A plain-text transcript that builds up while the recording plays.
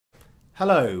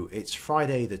Hello, it's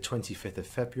Friday the 25th of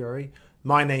February.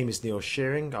 My name is Neil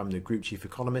Shearing. I'm the Group Chief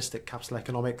Economist at Capital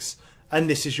Economics, and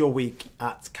this is your week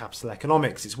at Capital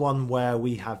Economics. It's one where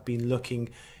we have been looking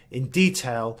in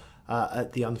detail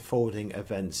at the unfolding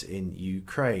events in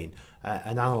Ukraine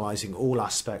and analysing all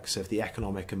aspects of the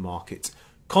economic and market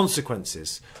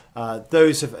consequences.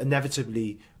 Those have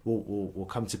inevitably will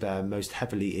come to bear most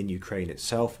heavily in Ukraine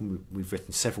itself, and we've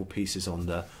written several pieces on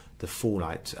the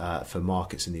fallout for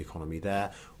markets and the economy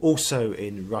there. Also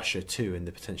in Russia too, and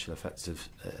the potential effects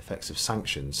of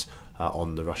sanctions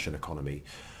on the Russian economy.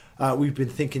 We've been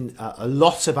thinking a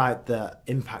lot about the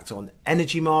impact on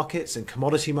energy markets and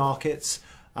commodity markets,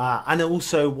 and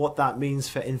also what that means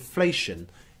for inflation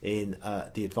in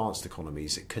the advanced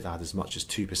economies. It could add as much as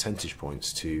 2 percentage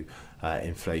points to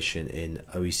inflation in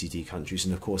OECD countries,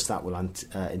 and of course that will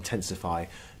intensify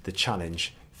the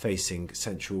challenge facing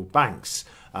central banks.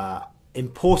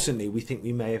 Importantly, we think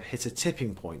we may have hit a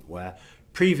tipping point where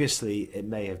previously it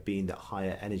may have been that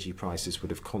higher energy prices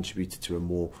would have contributed to a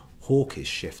more hawkish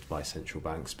shift by central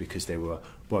banks because they were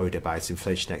worried about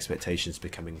inflation expectations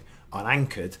becoming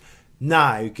unanchored.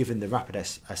 Now, given the rapid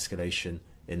escalation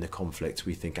in the conflict,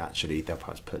 we think actually they'll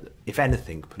perhaps put, if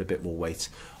anything, put a bit more weight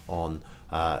on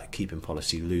keeping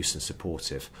policy loose and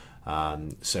supportive.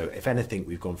 So if anything,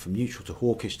 we've gone from neutral to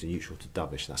hawkish to neutral to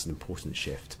dovish. That's an important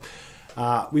shift.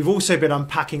 We've also been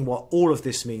unpacking what all of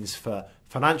this means for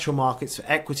financial markets, for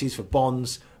equities, for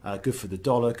bonds, good for the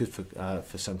dollar, good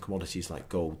for some commodities like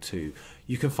gold too.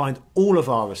 You can find all of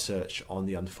our research on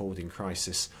the unfolding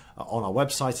crisis on our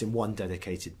website in one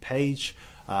dedicated page.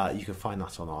 You can find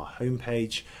that on our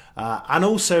homepage. And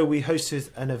also we hosted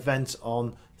an event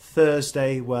on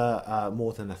Thursday where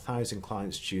more than 1,000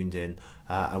 clients tuned in,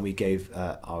 and we gave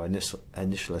our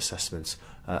initial assessments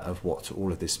of what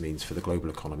all of this means for the global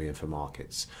economy and for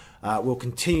markets. We'll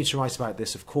continue to write about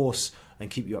this, of course, and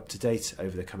keep you up to date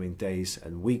over the coming days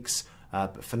and weeks.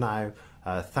 But for now,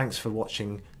 thanks for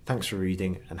watching, thanks for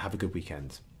reading, and have a good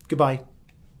weekend. Goodbye.